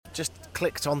just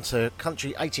clicked onto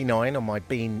Country 89 on my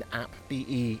Bean app,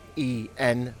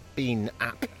 B-E-E-N, Bean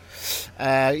app.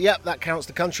 That counts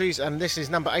the countries, and this is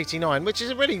number 89, which is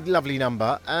a really lovely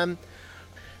number. I'm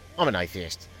an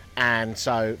atheist, and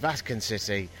so Vatican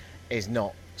City is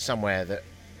not somewhere that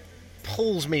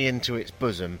pulls me into its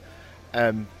bosom.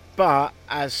 But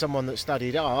as someone that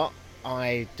studied art,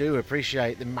 I do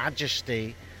appreciate the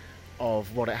majesty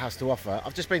of what it has to offer.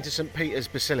 I've just been to St. Peter's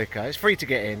Basilica. It's free to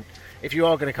get in. If you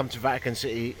are going to come to Vatican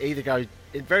City, either go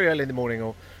very early in the morning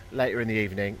or later in the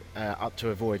evening, up to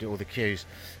avoid all the queues.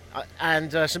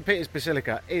 And St. Peter's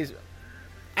Basilica is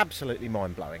absolutely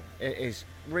mind-blowing. It is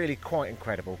really quite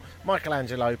incredible.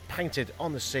 Michelangelo painted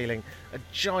on the ceiling, a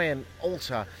giant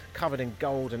altar covered in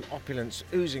gold and opulence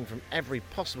oozing from every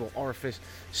possible orifice,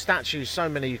 statues so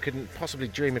many you couldn't possibly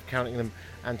dream of counting them,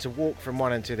 and to walk from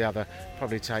one end to the other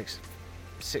probably takes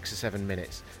 6 or 7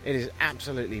 minutes. It is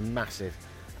absolutely massive,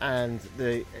 and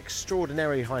the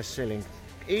extraordinary high ceiling,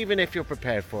 even if you're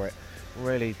prepared for it,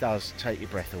 really does take your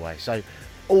breath away. So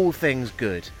all things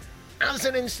good. As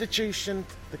an institution,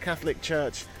 the Catholic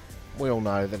Church, we all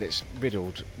know that it's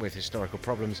riddled with historical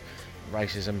problems,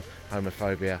 racism,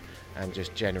 homophobia, and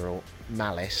just general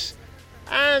malice.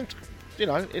 And,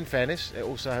 in fairness, it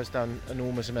also has done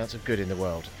enormous amounts of good in the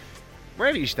world.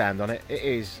 Wherever you stand on it, it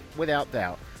is, without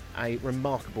doubt, a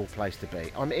remarkable place to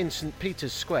be. I'm in St.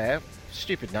 Peter's Square,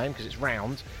 stupid name because it's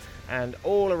round, and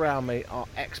all around me are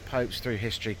ex-popes through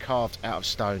history carved out of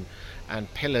stone,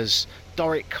 and pillars,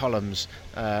 Doric columns,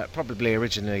 probably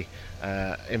originally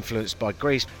influenced by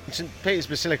Greece. St. Peter's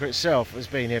Basilica itself has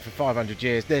been here for 500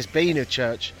 years. There's been a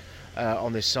church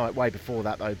on this site way before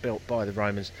that, though, built by the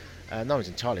Romans. No one's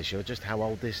entirely sure just how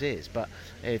old this is, but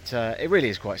it really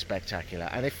is quite spectacular.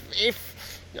 And if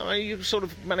you sort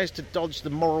of managed to dodge the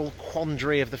moral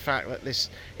quandary of the fact that this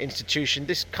institution,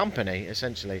 this company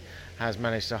essentially, has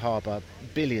managed to harbour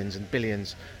billions and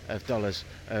billions of dollars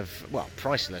of,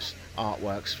 priceless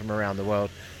artworks from around the world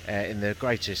in the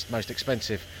greatest, most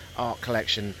expensive art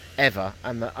collection ever,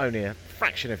 and that only a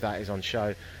fraction of that is on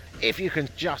show. If you can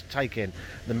just take in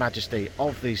the majesty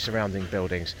of these surrounding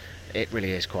buildings, it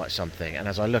really is quite something. And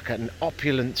as I look at an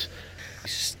opulent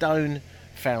stone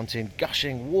fountain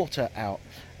gushing water out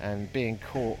and being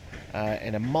caught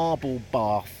in a marble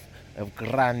bath of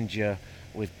grandeur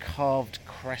with carved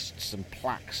crests and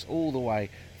plaques all the way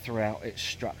throughout its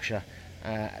structure,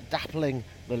 dappling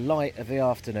the light of the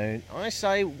afternoon, I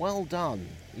say well done.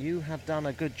 You have done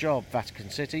a good job, Vatican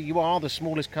City. You are the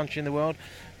smallest country in the world,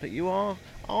 but you are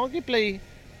arguably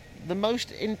the most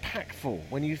impactful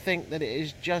when you think that it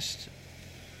is just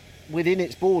within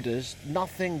its borders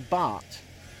nothing but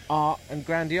art and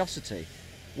grandiosity.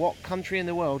 What country in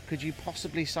the world could you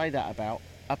possibly say that about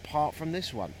apart from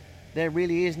this one? There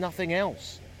really is nothing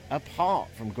else apart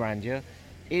from grandeur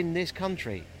in this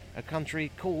country, a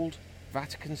country called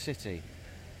Vatican City,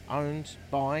 owned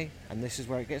by, and this is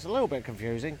where it gets a little bit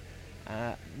confusing,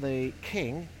 the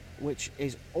king, which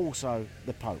is also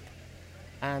the Pope.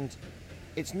 And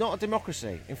it's not a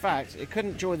democracy. In fact, it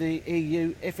couldn't join the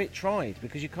EU if it tried,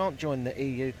 because you can't join the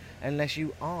EU unless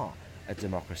you are a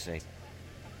democracy.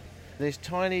 This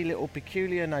tiny little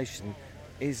peculiar nation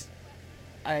is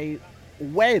a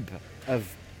web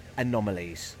of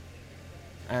anomalies.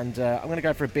 And I'm going to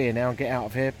go for a beer now and get out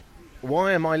of here.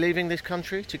 Why am I leaving this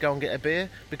country to go and get a beer?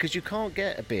 Because you can't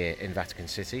get a beer in Vatican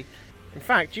City. In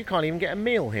fact, you can't even get a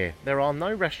meal here. There are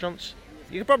no restaurants.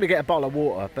 You could probably get a bottle of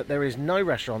water, but there is no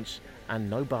restaurants and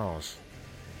no bars.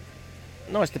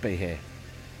 Nice to be here.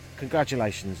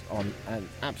 Congratulations on an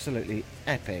absolutely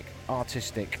epic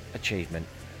artistic achievement.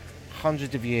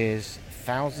 Hundreds of years,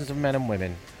 thousands of men and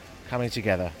women coming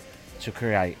together to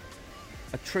create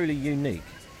a truly unique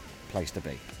place to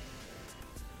be.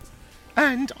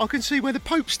 And I can see where the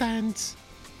Pope stands.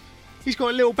 He's got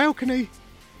a little balcony.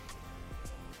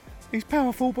 He's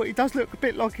powerful, but he does look a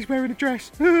bit like he's wearing a dress.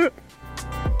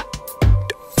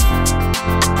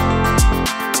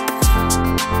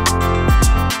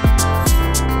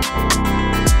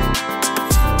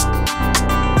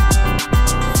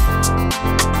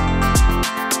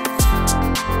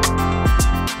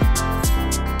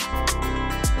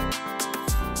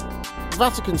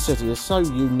 Vatican City is so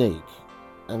unique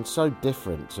and so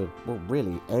different to,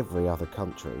 really every other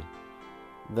country,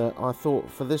 that I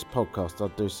thought for this podcast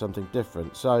I'd do something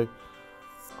different. So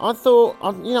I thought,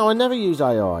 I never use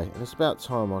AI, and it's about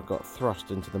time I got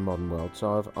thrust into the modern world.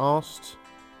 So I've asked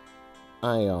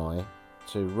AI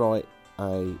to write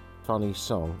a funny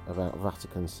song about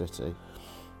Vatican City.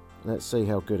 Let's see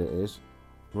how good it is.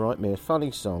 Write me a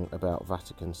funny song about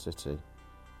Vatican City.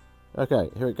 Okay,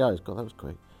 here it goes. God, that was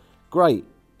quick. Great.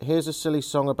 Here's a silly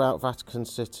song about Vatican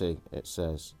City, it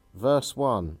says. Verse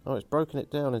 1. Oh, it's broken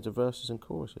it down into verses and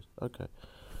choruses. Okay.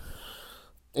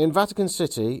 In Vatican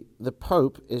City, the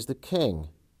Pope is the king.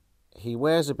 He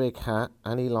wears a big hat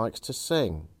and he likes to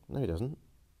sing. No, he doesn't.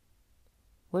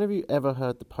 When have you ever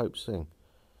heard the Pope sing?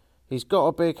 He's got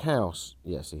a big house.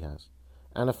 Yes, he has.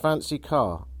 And a fancy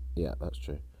car. Yeah, that's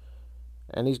true.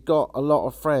 And he's got a lot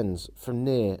of friends from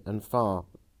near and far.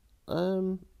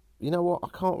 You know what? I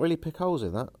can't really pick holes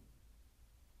in that.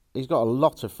 He's got a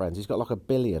lot of friends. He's got like 1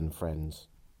 billion friends.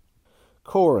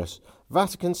 Chorus.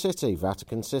 Vatican City,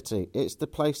 Vatican City. It's the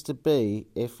place to be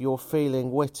if you're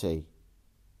feeling witty.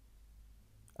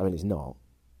 I mean, it's not.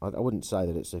 I wouldn't say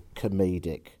that it's a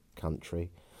comedic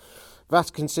country.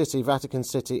 Vatican City, Vatican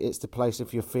City. It's the place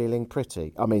if you're feeling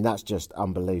pretty. I mean, that's just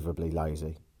unbelievably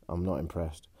lazy. I'm not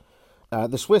impressed.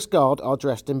 The Swiss Guard are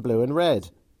dressed in blue and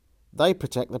red. They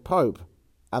protect the Pope.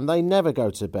 And they never go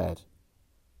to bed.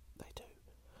 They do.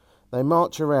 They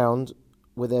march around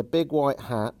with their big white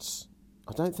hats.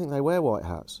 I don't think they wear white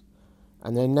hats.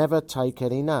 And they never take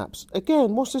any naps.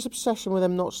 Again, what's this obsession with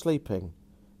them not sleeping?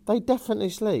 They definitely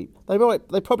sleep. They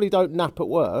probably don't nap at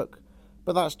work,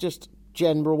 but that's just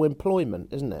general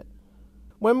employment, isn't it?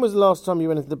 When was the last time you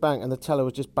went into the bank and the teller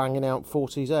was just banging out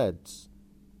 40s heads?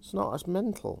 It's not as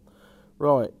mental.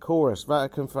 Right, chorus.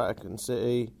 Vatican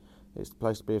City. It's the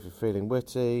place to be if you're feeling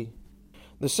witty.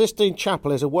 The Sistine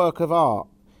Chapel is a work of art.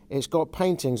 It's got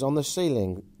paintings on the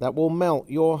ceiling that will melt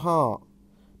your heart.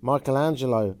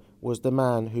 Michelangelo was the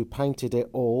man who painted it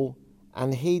all,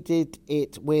 and he did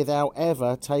it without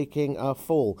ever taking a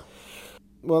fall.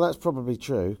 Well, that's probably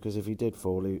true, because if he did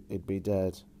fall, he'd be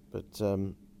dead. But,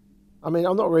 I mean,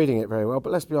 I'm not reading it very well,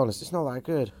 but let's be honest, it's not that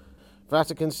good.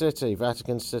 Vatican City,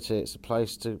 Vatican City, it's a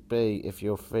place to be if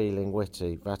you're feeling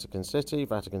witty. Vatican City,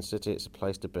 it's a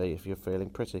place to be if you're feeling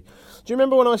pretty. Do you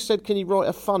remember when I said, can you write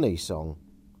a funny song?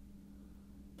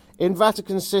 In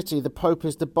Vatican City, the Pope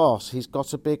is the boss. He's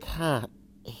got a big hat.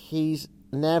 He's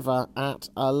never at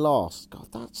a loss.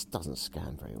 God, that doesn't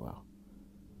scan very well.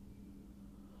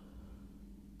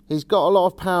 He's got a lot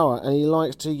of power and he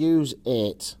likes to use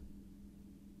it.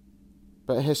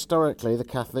 But historically, the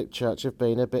Catholic Church have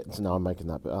been a bit... No, I'm making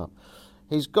that bit up.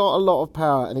 He's got a lot of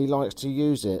power and he likes to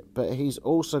use it, but he's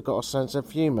also got a sense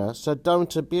of humour, so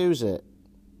don't abuse it.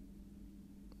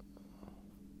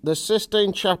 The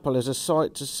Sistine Chapel is a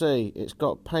sight to see. It's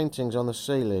got paintings on the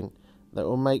ceiling that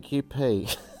will make you pee.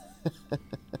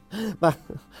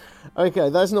 Okay,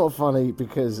 that's not funny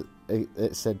because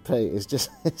it said pee. It's just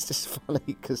funny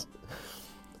because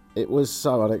it was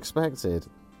so unexpected.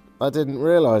 I didn't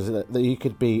realise that you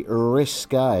could be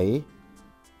risque.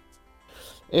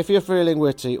 If you're feeling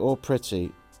witty or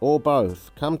pretty, or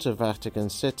both, come to Vatican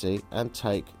City and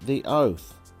take the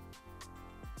oath.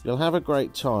 You'll have a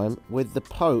great time with the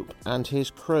Pope and his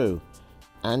crew,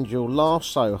 and you'll laugh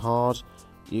so hard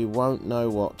you won't know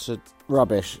what to...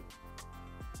 Rubbish.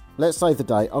 Let's save the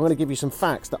day. I'm going to give you some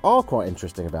facts that are quite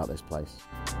interesting about this place.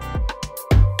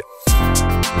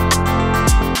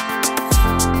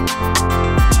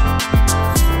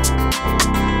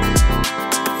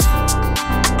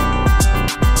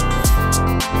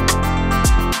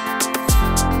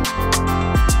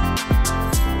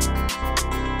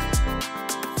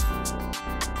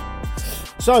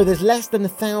 So there's less than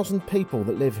 1,000 people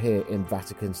that live here in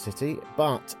Vatican City,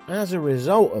 but as a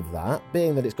result of that,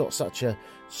 being that it's got such a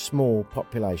small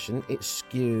population, it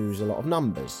skews a lot of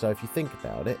numbers. So if you think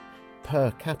about it,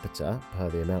 per capita, per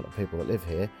the amount of people that live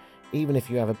here, even if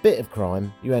you have a bit of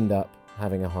crime, you end up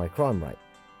having a high crime rate.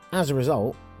 As a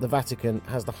result, the Vatican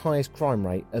has the highest crime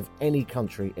rate of any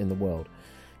country in the world.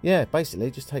 Yeah, basically,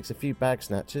 it just takes a few bag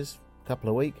snatchers, a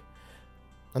couple a week,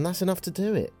 and that's enough to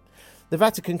do it. The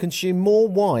Vatican consume more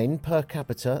wine per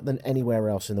capita than anywhere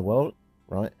else in the world,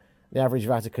 right? The average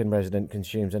Vatican resident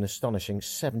consumes an astonishing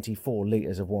 74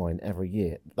 litres of wine every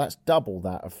year. That's double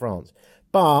that of France.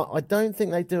 But I don't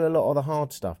think they do a lot of the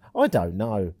hard stuff. I don't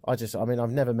know.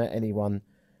 I've never met anyone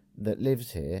that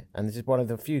lives here, and this is one of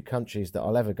the few countries that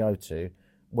I'll ever go to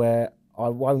where I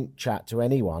won't chat to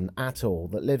anyone at all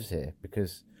that lives here,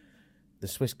 because the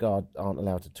Swiss Guard aren't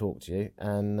allowed to talk to you,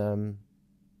 and,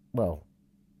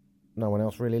 no one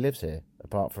else really lives here,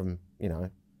 apart from,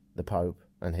 the Pope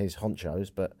and his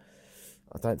honchos, but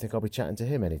I don't think I'll be chatting to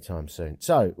him anytime soon.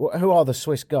 So, who are the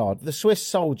Swiss Guard? The Swiss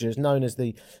soldiers, known as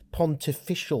the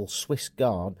Pontifical Swiss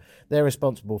Guard, they're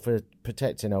responsible for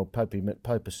protecting old Popey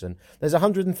McPoperson. There's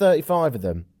 135 of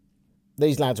them.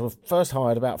 These lads were first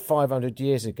hired about 500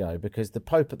 years ago because the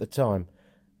Pope at the time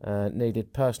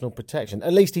needed personal protection.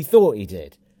 At least he thought he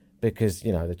did, because,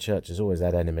 the church has always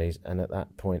had enemies, and at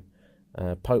that point,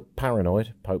 Pope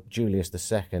Paranoid, Pope Julius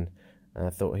II,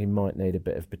 thought he might need a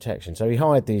bit of protection. So he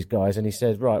hired these guys and he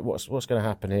said, right, what's going to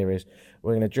happen here is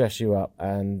we're going to dress you up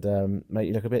and make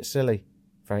you look a bit silly,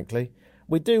 frankly.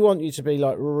 We do want you to be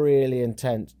like really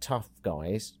intense, tough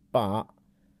guys, but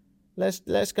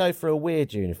let's go for a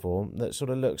weird uniform that sort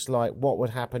of looks like what would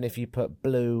happen if you put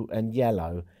blue and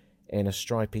yellow in a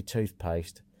stripy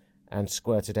toothpaste and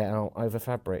squirted it out over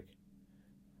fabric.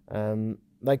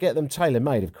 They get them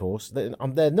tailor-made, of course.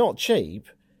 They're not cheap,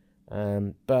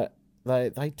 but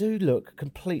they do look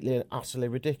completely and utterly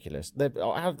ridiculous. I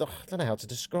don't know how to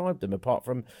describe them apart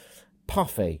from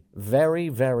puffy, very,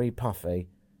 very puffy.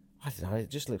 I don't know, it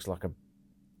just looks like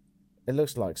it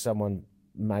looks like someone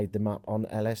made them up on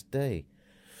LSD.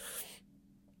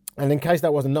 And in case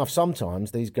that wasn't enough,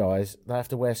 sometimes these guys, they have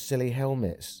to wear silly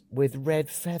helmets with red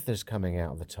feathers coming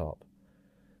out of the top.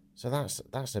 So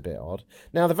that's a bit odd.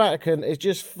 Now, the Vatican is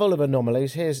just full of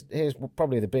anomalies. Here's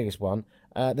probably the biggest one.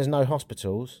 There's no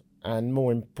hospitals, and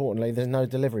more importantly, there's no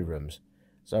delivery rooms.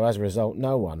 So as a result,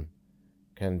 no one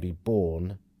can be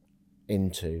born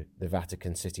into the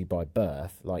Vatican City by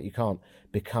birth. Like, you can't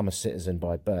become a citizen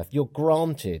by birth. You're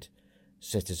granted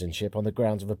citizenship on the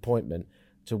grounds of appointment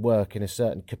to work in a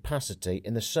certain capacity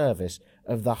in the service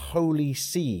of the Holy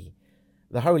See.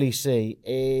 The Holy See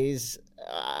is...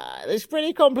 it's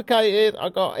pretty complicated. I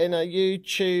got in a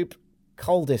YouTube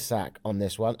cul-de-sac on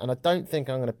this one, and I don't think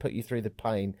I'm going to put you through the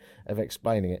pain of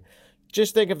explaining it.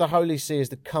 Just think of the Holy See as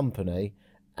the company,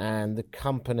 and the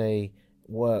company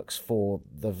works for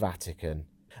the Vatican.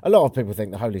 A lot of people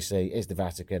think the Holy See is the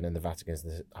Vatican and the Vatican is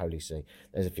the Holy See.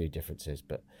 There's a few differences,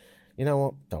 but you know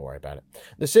what? Don't worry about it.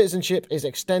 The citizenship is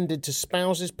extended to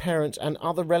spouses, parents, and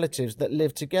other relatives that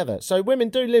live together. So women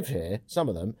do live here, some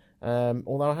of them,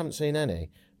 although I haven't seen any.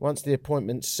 Once the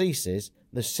appointment ceases,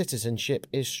 the citizenship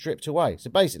is stripped away. So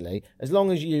basically, as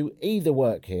long as you either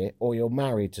work here, or you're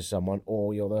married to someone,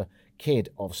 or you're the kid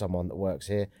of someone that works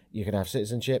here, you can have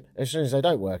citizenship. As soon as they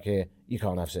don't work here, you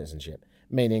can't have citizenship.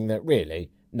 Meaning that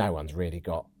really, no one's really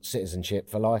got citizenship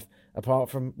for life, apart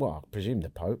from, well, I presume the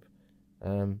Pope.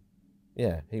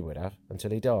 Yeah, he would have,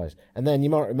 until he dies. And then you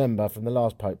might remember from the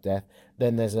last Pope death,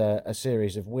 then there's a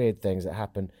series of weird things that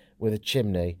happen with a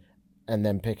chimney and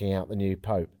then picking out the new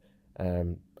Pope.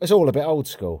 It's all a bit old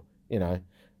school, you know,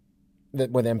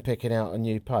 that with them picking out a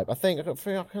new Pope. I think,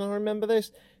 can I remember this?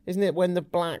 Isn't it when the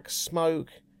black smoke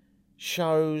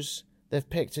shows they've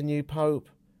picked a new Pope?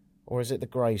 Or is it the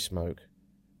grey smoke?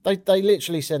 They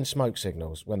literally send smoke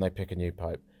signals when they pick a new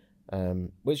Pope.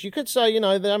 Which you could say, you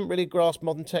know, they haven't really grasped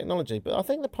modern technology. But I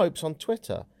think the Pope's on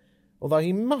Twitter. Although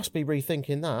he must be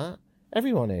rethinking that.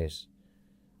 Everyone is.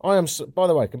 I am, by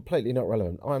the way, completely not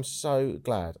relevant. I am so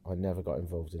glad I never got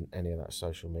involved in any of that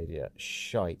social media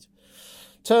shite.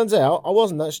 Turns out I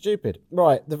wasn't that stupid.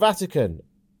 Right, the Vatican.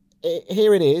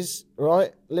 Here it is,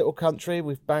 right? Little country.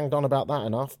 We've banged on about that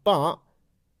enough. But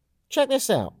check this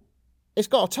out. It's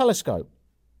got a telescope.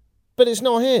 But it's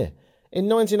not here. In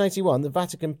 1981, the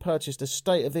Vatican purchased a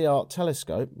state-of-the-art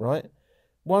telescope, right?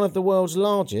 One of the world's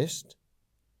largest.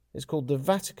 It's called the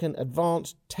Vatican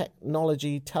Advanced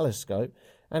Technology Telescope,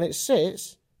 and it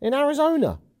sits in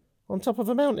Arizona, on top of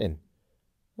a mountain.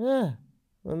 Yeah,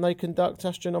 and they conduct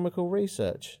astronomical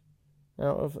research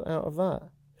out of that.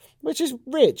 Which is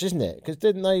rich, isn't it? Because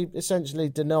didn't they essentially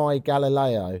deny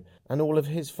Galileo and all of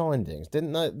his findings?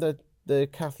 Didn't the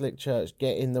Catholic Church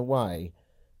get in the way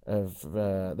of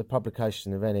the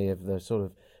publication of any of the sort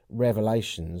of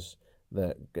revelations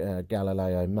that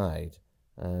Galileo made?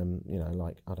 You know,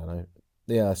 like, I don't know,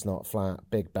 the Earth's not flat,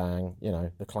 Big Bang, you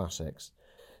know, the classics.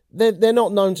 They're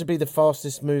not known to be the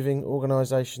fastest moving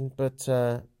organisation, but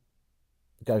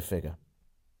go figure.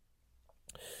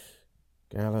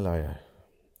 Galileo,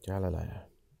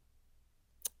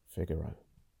 Figaro.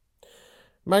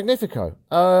 Magnifico.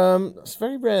 It's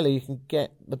very rarely you can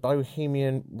get the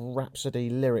Bohemian Rhapsody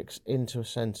lyrics into a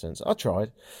sentence. I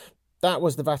tried. That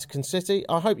was the Vatican City.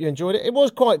 I hope you enjoyed it. It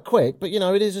was quite quick, but, you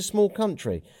know, it is a small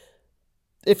country.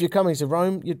 If you're coming to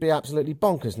Rome, you'd be absolutely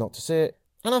bonkers not to see it.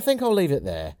 And I think I'll leave it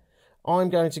there.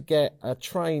 I'm going to get a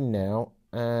train now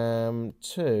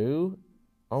to...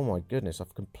 Oh, my goodness,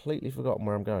 I've completely forgotten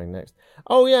where I'm going next.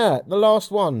 Oh, yeah, the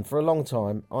last one for a long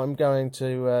time. I'm going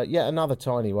to yet another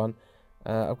tiny one.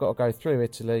 I've got to go through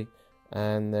Italy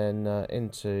and then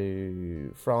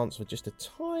into France for just a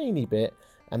tiny bit.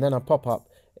 And then I pop up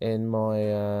in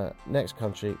my next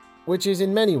country, which is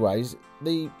in many ways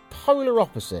the polar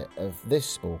opposite of this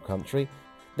small country.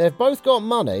 They've both got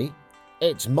money.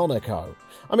 It's Monaco.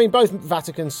 I mean, both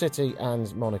Vatican City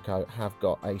and Monaco have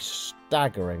got a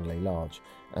staggeringly large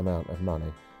amount of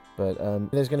money. But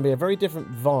there's going to be a very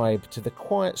different vibe to the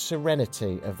quiet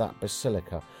serenity of that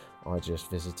basilica I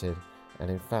just visited. And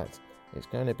in fact, it's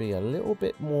going to be a little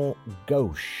bit more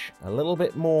gauche, a little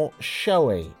bit more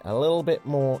showy, a little bit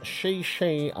more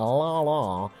she,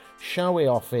 la,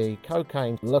 showy-offy,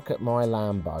 cocaine, look at my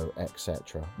Lambo,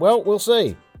 etc. Well, we'll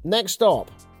see. Next stop.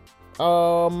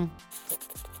 Monaco.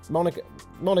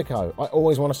 I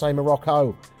always want to say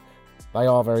Morocco. They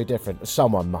are very different.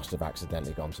 Someone must have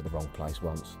accidentally gone to the wrong place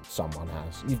once. Someone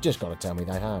has. You've just got to tell me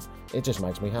they have. It just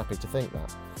makes me happy to think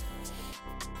that.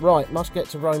 Right, must get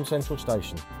to Rome Central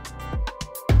Station.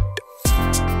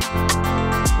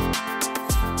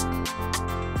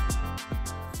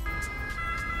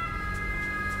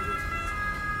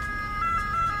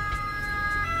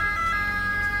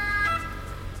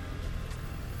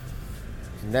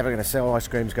 Never going to sell ice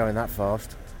creams going that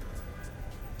fast.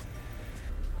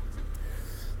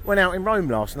 Went out in Rome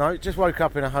last night, just woke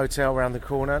up in a hotel around the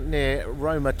corner near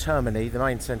Roma Termini, the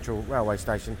main central railway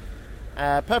station.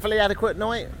 Perfectly adequate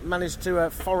night, managed to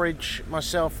forage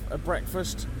myself a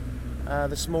breakfast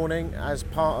this morning as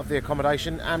part of the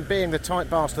accommodation, and being the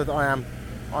tight bastard that I am,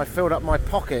 I filled up my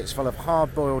pockets full of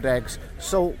hard-boiled eggs,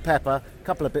 salt, pepper, a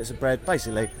couple of bits of bread,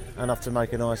 basically enough to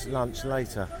make a nice lunch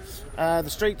later. The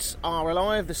streets are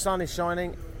alive, the sun is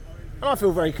shining, and I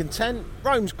feel very content.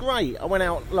 Rome's great. I went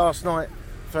out last night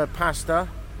for pasta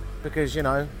because, you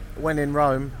know, when in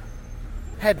Rome,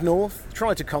 head north,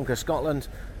 try to conquer Scotland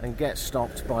and get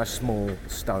stopped by a small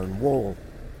stone wall.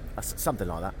 Something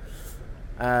like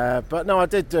that. But no, I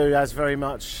did do as very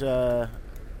much...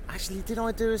 Actually, did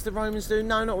I do as the Romans do?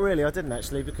 No, not really. I didn't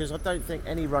actually, because I don't think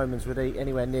any Romans would eat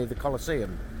anywhere near the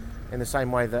Colosseum in the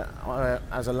same way that I,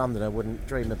 as a Londoner, wouldn't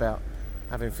dream about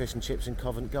having fish and chips in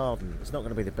Covent Garden. It's not going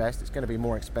to be the best. It's going to be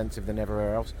more expensive than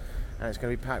everywhere else, and it's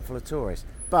going to be packed full of tourists.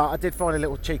 But I did find a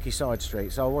little cheeky side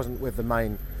street, so I wasn't with the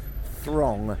main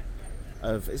throng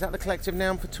of... Is that the collective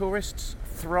noun for tourists?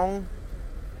 Throng?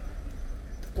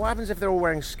 What happens if they're all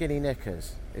wearing skinny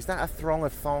knickers? Is that a throng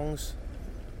of thongs?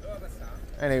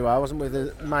 Anyway, I wasn't with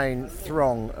the main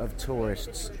throng of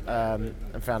tourists and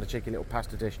found a cheeky little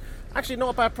pasta dish. Actually, not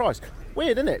a bad price.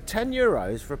 Weird, isn't it?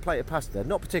 €10 for a plate of pasta.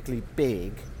 Not particularly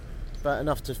big, but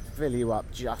enough to fill you up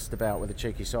just about with a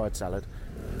cheeky side salad.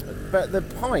 But the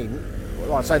pint,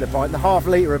 well, I say the pint, the half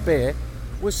litre of beer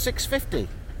was $6.50.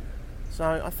 So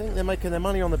I think they're making their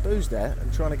money on the booze there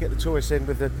and trying to get the tourists in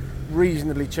with the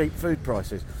reasonably cheap food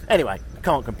prices. Anyway,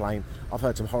 can't complain. I've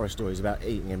heard some horror stories about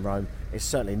eating in Rome. It's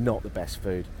certainly not the best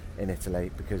food in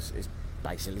Italy because it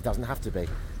basically doesn't have to be.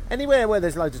 Anywhere where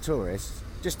there's loads of tourists,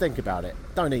 just think about it.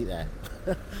 Don't eat there.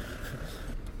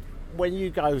 When you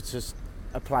go to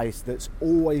a place that's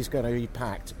always going to be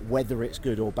packed, whether it's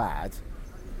good or bad,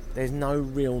 there's no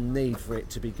real need for it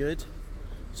to be good.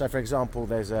 So, for example,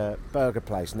 there's a burger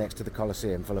place next to the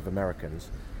Colosseum full of Americans.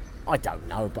 I don't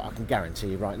know, but I can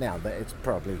guarantee you right now that it's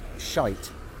probably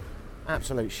shite.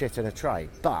 Absolute shit in a tray.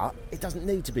 But it doesn't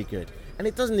need to be good. And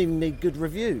it doesn't even need good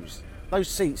reviews. Those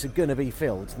seats are going to be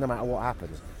filled no matter what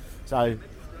happens. So,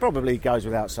 probably goes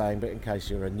without saying, but in case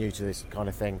you're new to this kind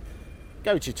of thing,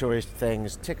 go to your tourist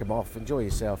things, tick them off, enjoy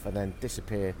yourself, and then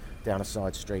disappear down a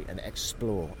side street and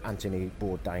explore Anthony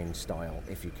Bourdain style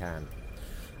if you can.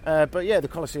 But yeah, the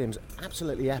Colosseum's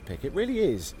absolutely epic. It really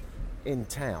is in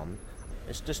town.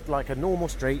 It's just like a normal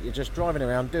street. You're just driving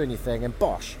around doing your thing and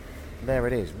bosh, there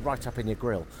it is, right up in your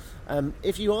grill.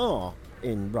 If you are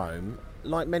in Rome,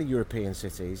 like many European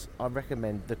cities, I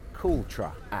recommend the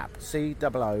Cultra app.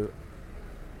 Cultra,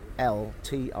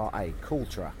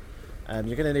 Cultra.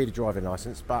 You're going to need a driving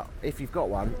licence, but if you've got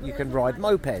one, you can ride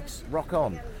mopeds. Rock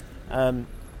on.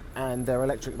 And they're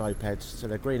electric mopeds, so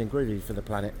they're green and groovy for the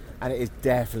planet, and it is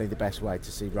definitely the best way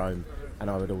to see Rome, and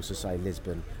I would also say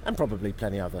Lisbon, and probably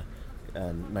plenty other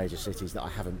major cities that I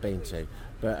haven't been to.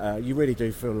 But you really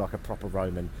do feel like a proper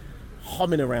Roman,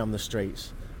 humming around the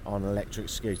streets on an electric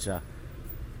scooter,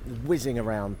 whizzing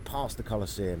around past the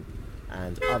Colosseum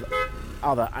and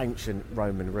other ancient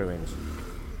Roman ruins.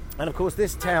 And of course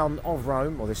this town of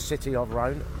Rome, or this city of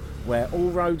Rome, where all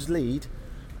roads lead,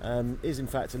 is in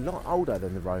fact a lot older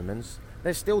than the Romans.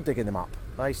 They're still digging them up.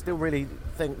 They still really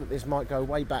think that this might go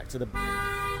way back to the...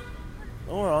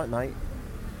 Alright, mate.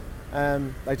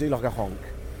 They do like a honk.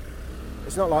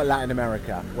 It's not like Latin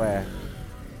America, where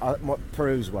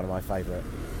Peru's one of my favourite.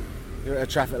 You're at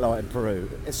a traffic light in Peru,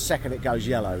 the second it goes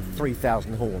yellow,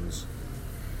 3,000 horns.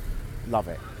 Love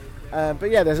it.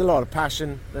 But yeah, there's a lot of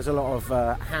passion, there's a lot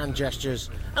of hand gestures,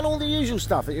 and all the usual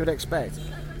stuff that you would expect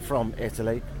from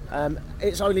Italy.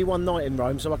 It's only one night in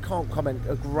Rome, so I can't comment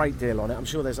a great deal on it. I'm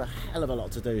sure there's a hell of a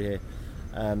lot to do here,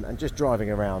 and just driving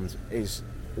around is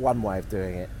one way of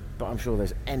doing it. but I'm sure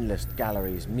there's endless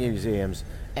galleries, museums,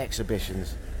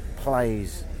 exhibitions,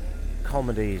 plays,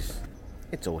 comedies.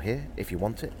 It's all here if you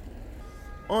want it.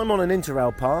 I'm on an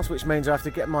Interrail pass, which means I have to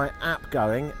get my app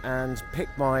going and pick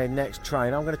my next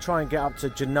train. I'm going to try and get up to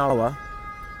Genoa.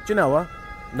 Genoa?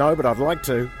 No, but I'd like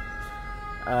to.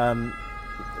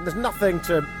 There's nothing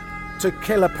to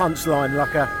kill a punchline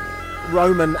like a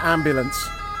Roman ambulance.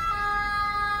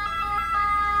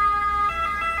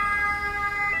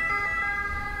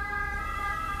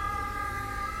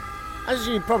 As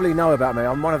you probably know about me,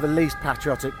 I'm one of the least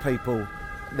patriotic people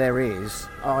there is.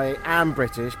 I am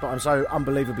British, but I'm so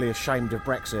unbelievably ashamed of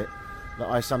Brexit that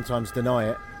I sometimes deny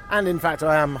it. And in fact,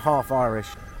 I am half Irish.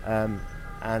 And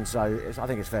so I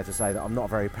think it's fair to say that I'm not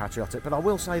very patriotic. But I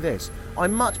will say this. I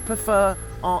much prefer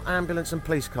our ambulance and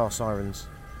police car sirens.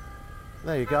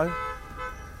 There you go.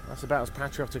 That's about as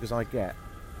patriotic as I get.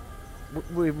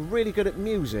 We're really good at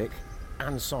music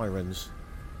and sirens.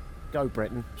 Go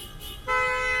Britain.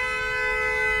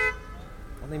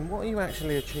 I mean, what are you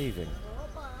actually achieving?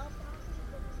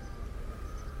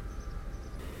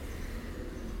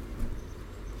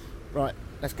 Right,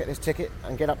 let's get this ticket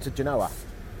and get up to Genoa.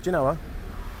 Genoa?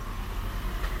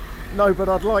 No, but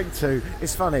I'd like to.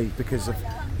 It's funny because of...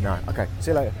 No, okay,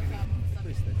 see you later.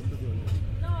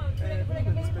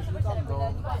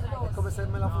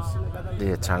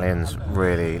 The Italians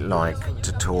really like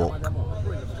to talk.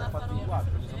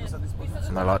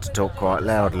 And they like to talk quite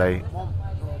loudly.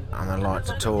 And they like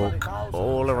to talk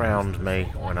all around me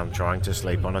when I'm trying to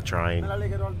sleep on a train.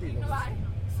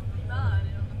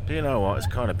 Do you know what? It's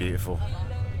kind of beautiful.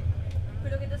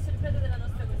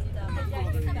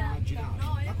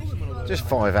 Just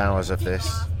 5 hours of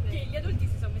this.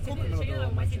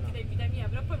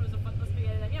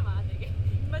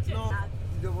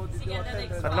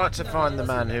 I'd like to find the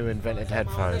man who invented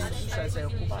headphones and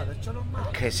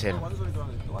kiss him.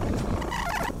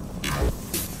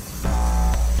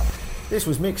 This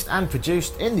was mixed and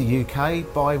produced in the UK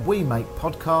by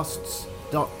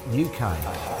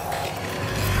WeMakePodcasts.uk.